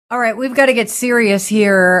All right, we've got to get serious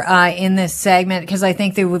here in this segment because I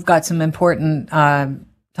think that we've got some important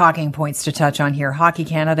talking points to touch on here. Hockey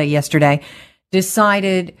Canada yesterday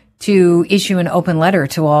decided to issue an open letter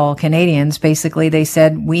to all Canadians. Basically, they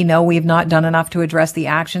said, we know we've not done enough to address the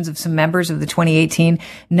actions of some members of the 2018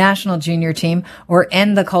 national junior team or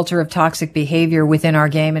end the culture of toxic behavior within our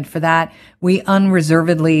game. And for that, we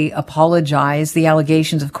unreservedly apologize. The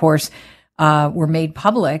allegations, of course, were made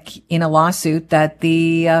public in a lawsuit that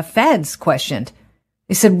the feds questioned.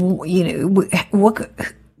 They said, what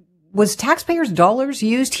was taxpayers' dollars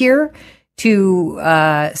used here to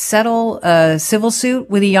settle a civil suit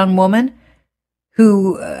with a young woman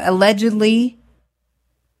who allegedly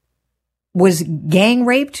was gang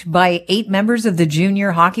raped by 8 members of the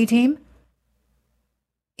junior hockey team?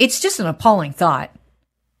 It's just an appalling thought.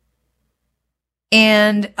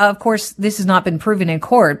 And of course, this has not been proven in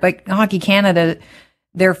court, but Hockey Canada,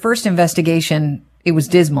 their first investigation, it was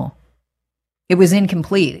dismal. It was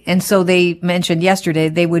incomplete. And so they mentioned yesterday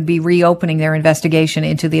they would be reopening their investigation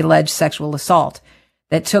into the alleged sexual assault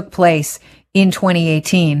that took place in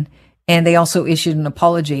 2018. And they also issued an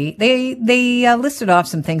apology. They listed off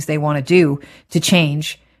some things they want to do to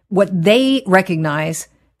change what they recognize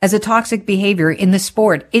as a toxic behavior in the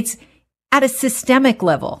sport. It's at a systemic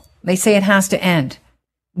level. They say it has to end.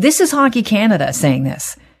 This is Hockey Canada saying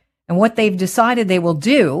this. And what they've decided they will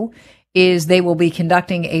do is they will be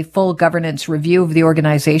conducting a full governance review of the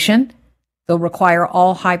organization. They'll require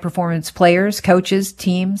all high-performance players, coaches,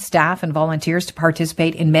 teams, staff, and volunteers to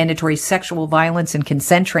participate in mandatory sexual violence and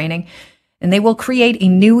consent training. And they will create a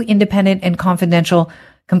new independent and confidential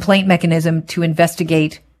complaint mechanism to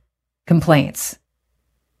investigate complaints.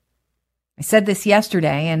 I said this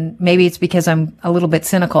yesterday, and maybe it's because I'm a little bit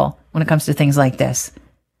cynical when it comes to things like this.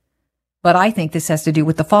 But I think this has to do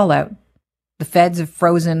with the fallout. The feds have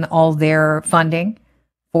frozen all their funding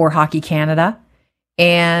for Hockey Canada,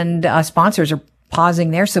 and sponsors are pausing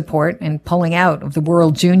their support and pulling out of the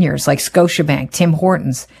World Juniors like Scotiabank, Tim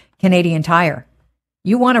Hortons, Canadian Tire.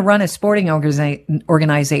 You want to run a sporting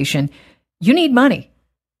organization, you need money.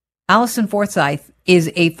 Alison Forsyth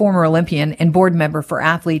is a former Olympian and board member for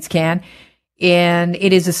Athletes Can. And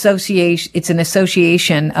it's an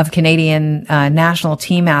association of Canadian national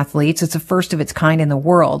team athletes. It's the first of its kind in the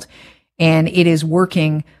world. And it is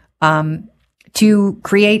working to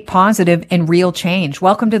create positive and real change.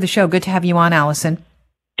 Welcome to the show. Good to have you on, Alison.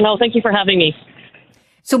 Well, thank you for having me.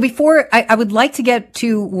 So before, I would like to get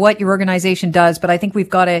to what your organization does, but I think we've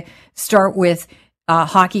got to start with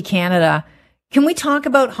Hockey Canada. Can we talk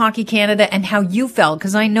about Hockey Canada and how you felt?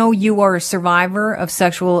 Because I know you are a survivor of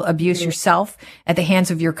sexual abuse yourself at the hands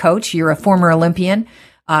of your coach. You're a former Olympian.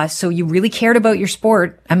 So you really cared about your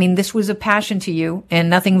sport. I mean, this was a passion to you and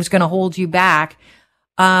nothing was going to hold you back.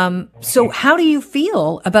 So how do you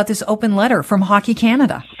feel about this open letter from Hockey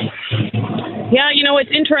Canada? Yeah, it's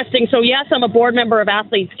interesting. So yes, I'm a board member of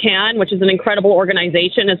Athletes Can, which is an incredible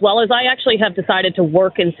organization, as well as I actually have decided to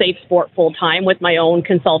work in safe sport full time with my own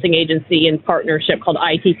consulting agency and partnership called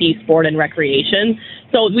ITP Sport and Recreation.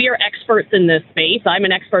 So we are experts in this space. I'm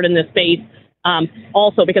an expert in this space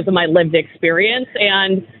also because of my lived experience.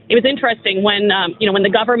 And it was interesting when the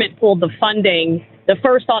government pulled the funding, the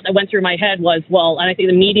first thought that went through my head was, well, and I think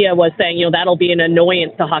the media was saying, that'll be an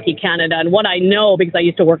annoyance to Hockey Canada. And what I know, because I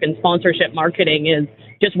used to work in sponsorship marketing, is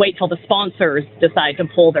just wait till the sponsors decide to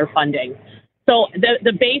pull their funding. So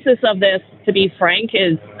the basis of this, to be frank,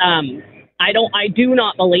 is I do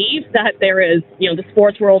not believe that there is, the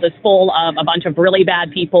sports world is full of a bunch of really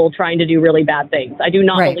bad people trying to do really bad things. I do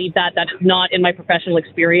not believe that. That is not in my professional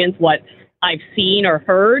experience what I've seen or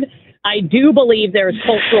heard. I do believe there's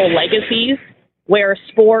cultural legacies where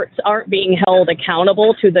sports aren't being held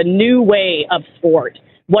accountable to the new way of sport.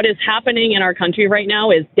 What is happening in our country right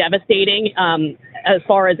now is devastating as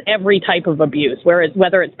far as every type of abuse,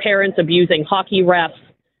 whether it's parents abusing hockey refs.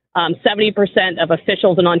 70% of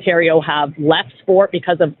officials in Ontario have left sport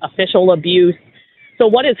because of official abuse. So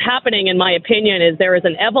what is happening, in my opinion, is there is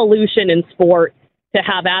an evolution in sport to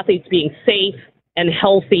have athletes being safe and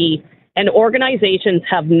healthy, and organizations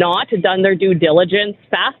have not done their due diligence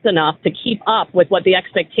fast enough to keep up with what the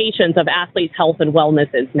expectations of athletes' health and wellness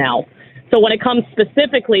is now. So when it comes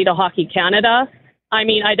specifically to Hockey Canada, I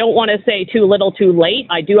mean, I don't want to say too little too late.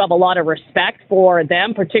 I do have a lot of respect for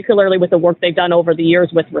them, particularly with the work they've done over the years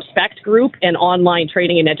with Respect Group and online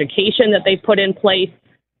training and education that they've put in place.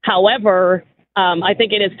 However, I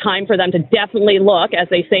think it is time for them to definitely look, as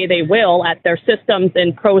they say they will, at their systems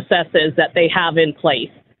and processes that they have in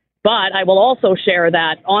place. But I will also share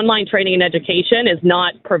that online training and education is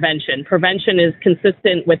not prevention. Prevention is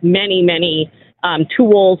consistent with many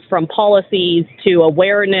tools, from policies to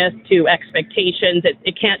awareness to expectations.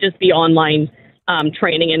 It can't just be online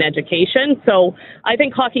training and education. So I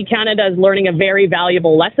think Hockey Canada is learning a very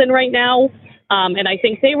valuable lesson right now. And I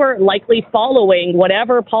think they were likely following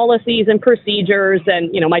whatever policies and procedures,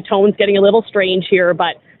 and, my tone's getting a little strange here,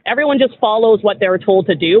 but everyone just follows what they're told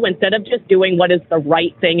to do instead of just doing what is the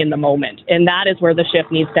right thing in the moment. And that is where the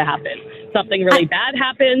shift needs to happen. Something really bad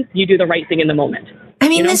happens, you do the right thing in the moment. I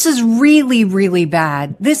mean, this is really, really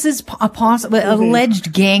bad. This is a possible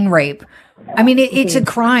alleged gang rape. I mean, it's a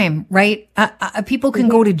crime, right? People can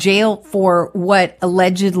go to jail for what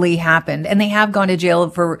allegedly happened, and they have gone to jail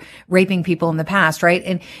for raping people in the past, right?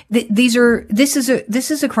 And this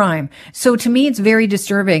is a crime. So to me, it's very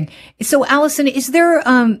disturbing. So Allison, is there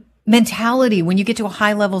mentality when you get to a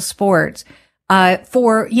high level sport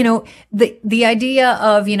for, the idea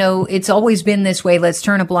of, it's always been this way, let's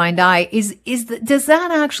turn a blind eye, does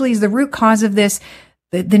that actually is the root cause of this?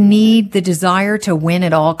 The need, the desire to win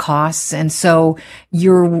at all costs. And so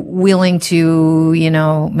you're willing to,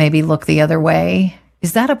 maybe look the other way.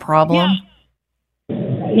 Is that a problem? Yeah.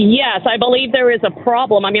 Yes, I believe there is a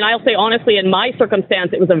problem. I mean, I'll say honestly, in my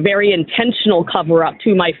circumstance, it was a very intentional cover-up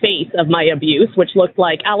to my face of my abuse, which looked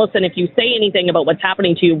like, Allison, if you say anything about what's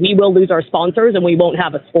happening to you, we will lose our sponsors and we won't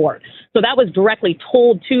have a sport. So that was directly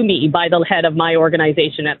told to me by the head of my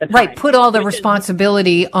organization at the time. Right. Put all the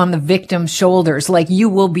responsibility on the victim's shoulders. Like, you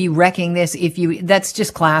will be wrecking this that's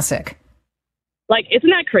just classic. Like, isn't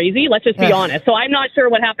that crazy? Let's just be honest. So I'm not sure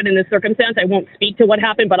what happened in this circumstance. I won't speak to what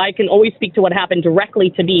happened, but I can always speak to what happened directly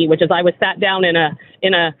to me, which is I was sat down in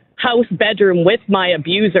a house bedroom with my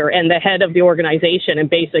abuser and the head of the organization and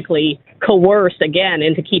basically coerced again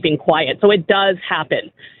into keeping quiet. So it does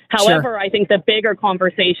happen. However, sure. I think the bigger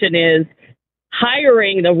conversation is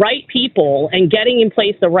hiring the right people and getting in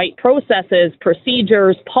place the right processes,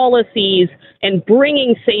 procedures, policies, and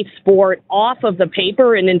bringing safe sport off of the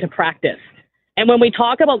paper and into practice. And when we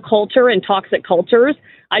talk about culture and toxic cultures,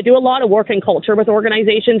 I do a lot of work in culture with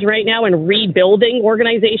organizations right now and rebuilding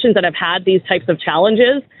organizations that have had these types of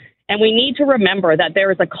challenges. And we need to remember that there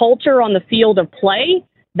is a culture on the field of play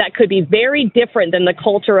that could be very different than the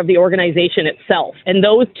culture of the organization itself. And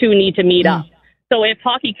those two need to meet up. So if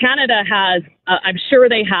Hockey Canada has, I'm sure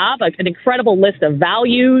they have an incredible list of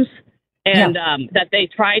values and that they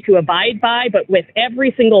try to abide by, but with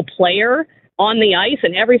every single player on the ice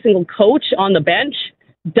and every single coach on the bench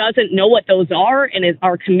doesn't know what those are and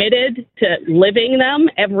are committed to living them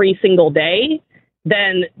every single day,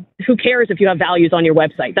 then who cares if you have values on your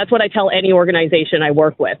website? That's what I tell any organization I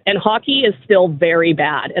work with. And hockey is still very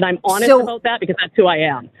bad. And I'm honest about that because that's who I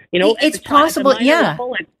am. It's possible.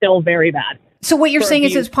 Level, it's still very bad. So what you're saying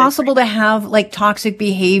is it's possible to have like toxic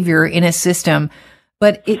behavior in a system,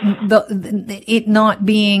 but it not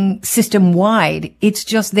being system wide. It's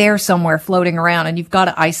just there somewhere floating around, and you've got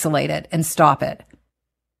to isolate it and stop it.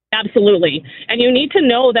 Absolutely. And you need to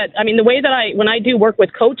know that, the way that when I do work with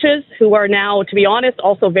coaches who are now, to be honest,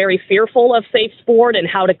 also very fearful of safe sport and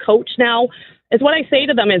how to coach now, is what I say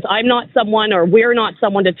to them is I'm not someone, or we're not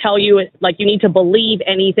someone to tell you like you need to believe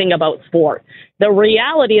anything about sport. The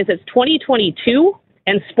reality is it's 2022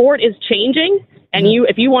 and sport is changing. And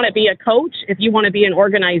if you want to be a coach, if you want to be an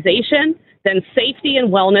organization, then safety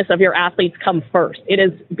and wellness of your athletes come first. It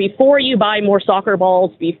is before you buy more soccer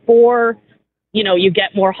balls, before, you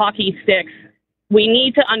get more hockey sticks. We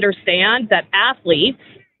need to understand that athletes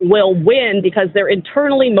will win because they're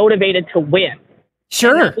internally motivated to win.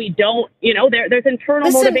 Sure. We don't, there's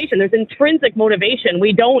internal motivation. There's intrinsic motivation.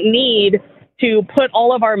 We don't need to put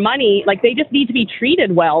all of our money, they just need to be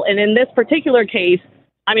treated well. And in this particular case,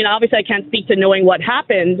 obviously I can't speak to knowing what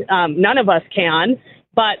happened. None of us can,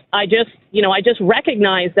 but I just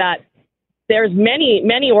recognize that there's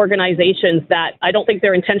many organizations that I don't think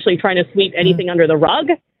they're intentionally trying to sweep anything under the rug,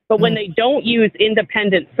 but when they don't use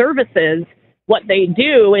independent services, what they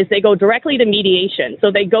do is they go directly to mediation.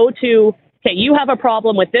 So they go to, okay, you have a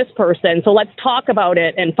problem with this person, so let's talk about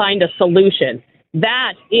it and find a solution.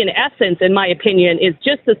 That, in essence, in my opinion, is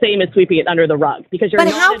just the same as sweeping it under the rug. Because you're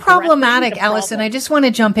But how problematic, Allison, I just want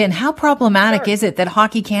to jump in. How problematic is it that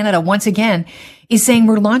Hockey Canada, once again, is saying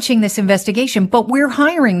we're launching this investigation, but we're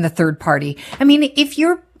hiring the third party? If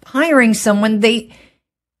you're hiring someone,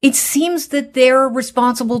 it seems that they're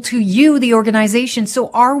responsible to you, the organization. So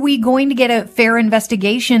are we going to get a fair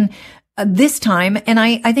investigation this time? And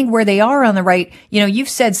I think where they are on the right, you've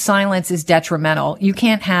said silence is detrimental. You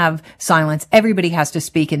can't have silence. Everybody has to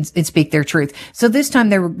speak and speak their truth. So this time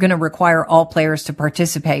they're going to require all players to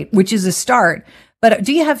participate, which is a start. But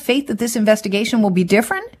do you have faith that this investigation will be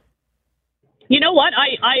different? You know what?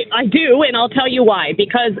 I do, and I'll tell you why.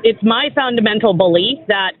 Because it's my fundamental belief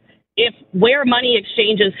that if where money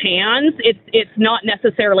exchanges hands, it's not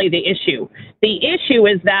necessarily the issue. The issue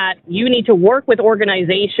is that you need to work with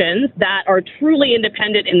organizations that are truly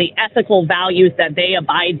independent in the ethical values that they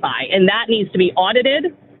abide by, and that needs to be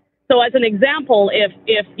audited. So as an example, if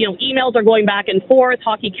emails are going back and forth,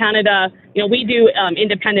 Hockey Canada, we do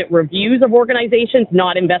independent reviews of organizations,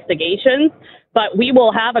 not investigations, but we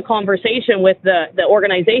will have a conversation with the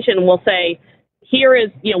organization and we'll say, here is,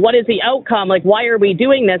 what is the outcome? Like, why are we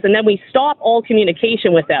doing this? And then we stop all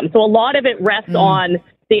communication with them. So a lot of it rests on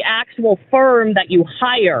the actual firm that you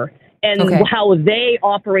hire and how they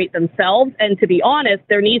operate themselves. And to be honest,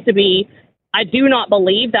 there needs to be, I do not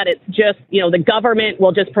believe that it's just, the government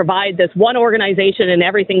will just provide this one organization and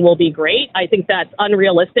everything will be great. I think that's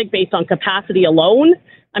unrealistic based on capacity alone.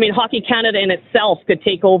 I mean, Hockey Canada in itself could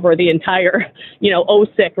take over the entire,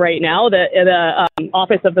 OSIC right now, the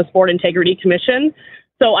Office of the Sport Integrity Commission.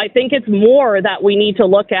 So I think it's more that we need to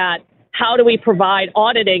look at how do we provide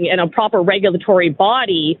auditing and a proper regulatory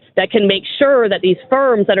body that can make sure that these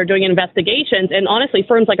firms that are doing investigations, and honestly,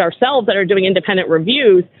 firms like ourselves that are doing independent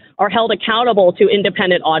reviews, are held accountable to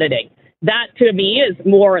independent auditing. That, to me, is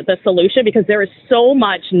more the solution because there is so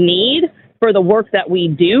much need for the work that we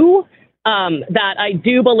do that I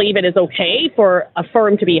do believe it is okay for a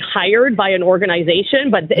firm to be hired by an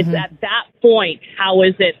organization, but it's at that point, how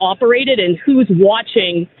is it operated and who's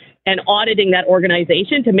watching and auditing that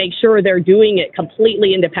organization to make sure they're doing it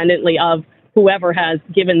completely independently of whoever has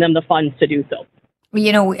given them the funds to do so.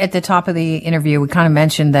 At the top of the interview, we kind of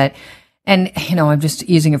mentioned that, and, I'm just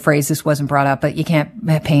using a phrase, this wasn't brought up, but you can't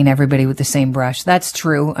paint everybody with the same brush. That's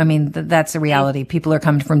true. I mean, that's the reality. People are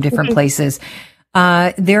coming from different places.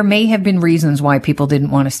 There may have been reasons why people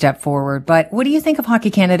didn't want to step forward, but what do you think of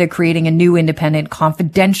Hockey Canada creating a new independent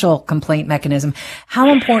confidential complaint mechanism?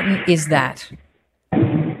 How important is that?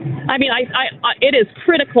 I mean, it is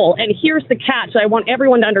critical. And here's the catch I want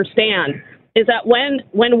everyone to understand is that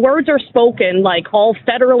when words are spoken, like all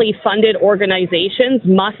federally funded organizations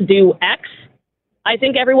must do X, I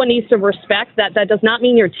think everyone needs to respect that that does not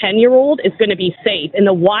mean your 10-year-old is going to be safe. And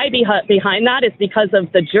the why behind that is because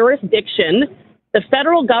of the jurisdiction. The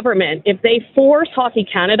federal government, if they force Hockey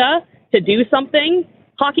Canada to do something,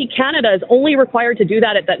 Hockey Canada is only required to do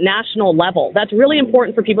that at that national level. That's really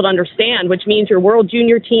important for people to understand, which means your World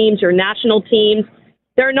Junior teams, your national teams,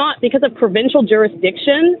 they're not, because of provincial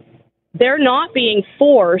jurisdiction, they're not being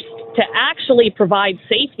forced to actually provide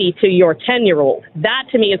safety to your 10-year-old. That,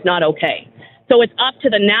 to me, is not okay. So it's up to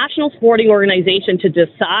the national sporting organization to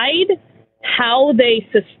decide how they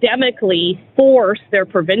systemically force their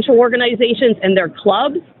provincial organizations and their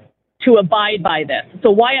clubs to abide by this. So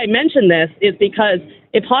why I mention this is because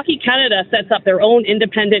if Hockey Canada sets up their own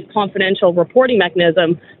independent confidential reporting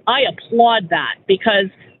mechanism, I applaud that because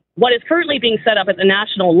what is currently being set up at the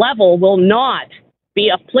national level will not be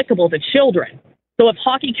applicable to children. So if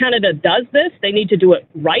Hockey Canada does this, they need to do it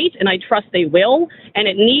right, and I trust they will. And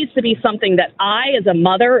it needs to be something that I, as a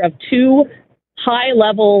mother of two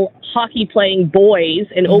high-level hockey-playing boys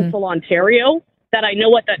in Oakville, Ontario, that I know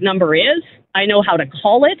what that number is. I know how to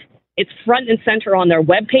call it. It's front and center on their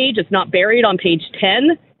webpage. It's not buried on page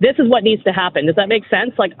 10. This is what needs to happen. Does that make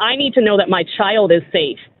sense? Like, I need to know that my child is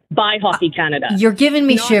safe by Hockey Canada. You're giving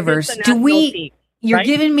me shivers. You're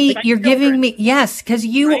giving me, yes, because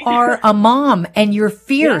you are a mom and you're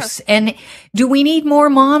fierce. Yeah. And do we need more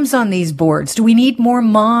moms on these boards? Do we need more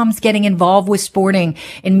moms getting involved with sporting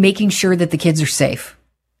and making sure that the kids are safe?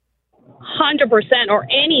 100%, or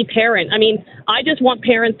any parent. I mean, I just want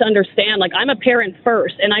parents to understand, like, I'm a parent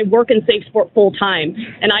first, and I work in Safe Sport full time,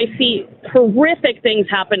 and I see horrific things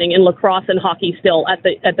happening in lacrosse and hockey still at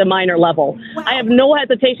the minor level. Wow. I have no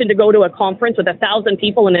hesitation to go to a conference with 1,000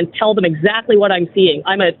 people and then tell them exactly what I'm seeing.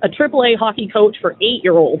 I'm a AAA hockey coach for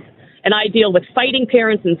 8-year-olds, and I deal with fighting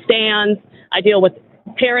parents in stands. I deal with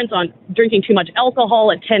parents on drinking too much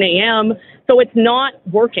alcohol at 10 a.m., so it's not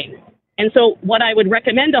working. And so what I would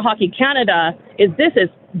recommend to Hockey Canada is this is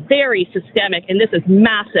very systemic and this is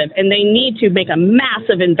massive, and they need to make a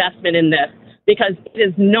massive investment in this because it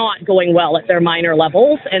is not going well at their minor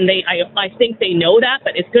levels. And I think they know that,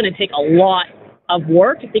 but it's going to take a lot of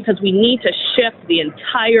work because we need to shift the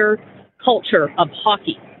entire culture of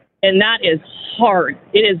hockey. And that is hard.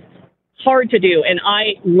 It is hard to do. And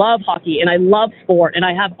I love hockey and I love sport, and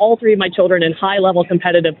I have all three of my children in high-level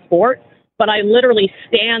competitive sport. But I literally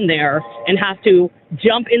stand there and have to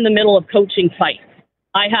jump in the middle of coaching fights.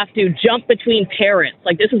 I have to jump between parents.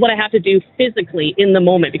 Like, this is what I have to do physically in the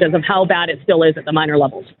moment because of how bad it still is at the minor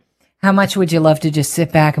levels. How much would you love to just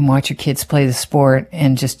sit back and watch your kids play the sport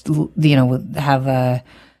and just, have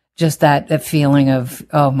just that feeling of,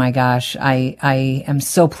 oh my gosh, I am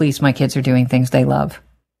so pleased my kids are doing things they love.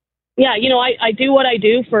 Yeah, I do what I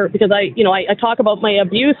do because I talk about my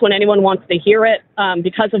abuse when anyone wants to hear it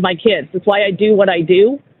because of my kids. That's why I do what I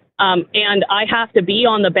do. And I have to be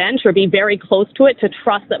on the bench or be very close to it to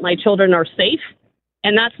trust that my children are safe.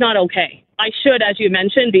 And that's not okay. I should, as you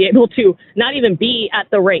mentioned, be able to not even be at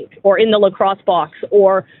the rink or in the lacrosse box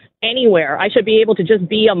or anywhere. I should be able to just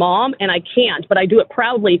be a mom, and I can't. But I do it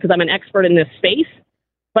proudly because I'm an expert in this space.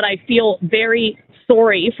 But I feel very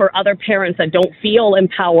sorry for other parents that don't feel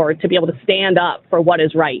empowered to be able to stand up for what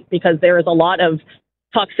is right, because there is a lot of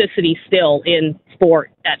toxicity still in sport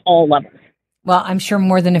at all levels. Well, I'm sure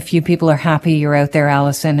more than a few people are happy you're out there,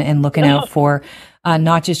 Allison, and looking out for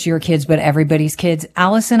not just your kids, but everybody's kids.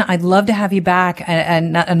 Allison, I'd love to have you back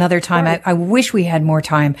another time. Sure. I wish we had more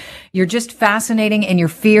time. You're just fascinating, and you're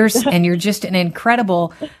fierce, and you're just an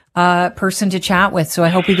incredible person to chat with. So I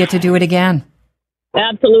hope we get to do it again.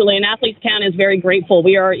 Absolutely. And Athletes Canada is very grateful.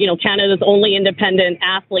 We are, Canada's only independent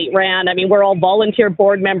athlete ran. I mean, we're all volunteer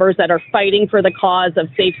board members that are fighting for the cause of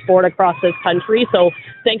safe sport across this country. So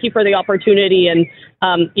thank you for the opportunity. And,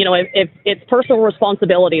 if it's personal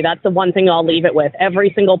responsibility, that's the one thing I'll leave it with.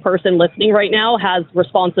 Every single person listening right now has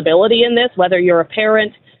responsibility in this, whether you're a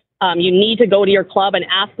parent. You need to go to your club and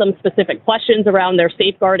ask them specific questions around their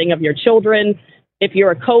safeguarding of your children. If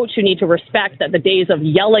you're a coach, you need to respect that the days of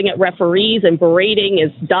yelling at referees and berating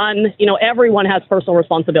is done. Everyone has personal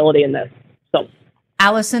responsibility in this. So,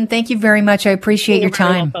 Allison, thank you very much. I appreciate your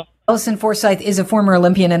time. Allison Forsyth is a former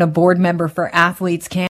Olympian and a board member for Athletes Canada.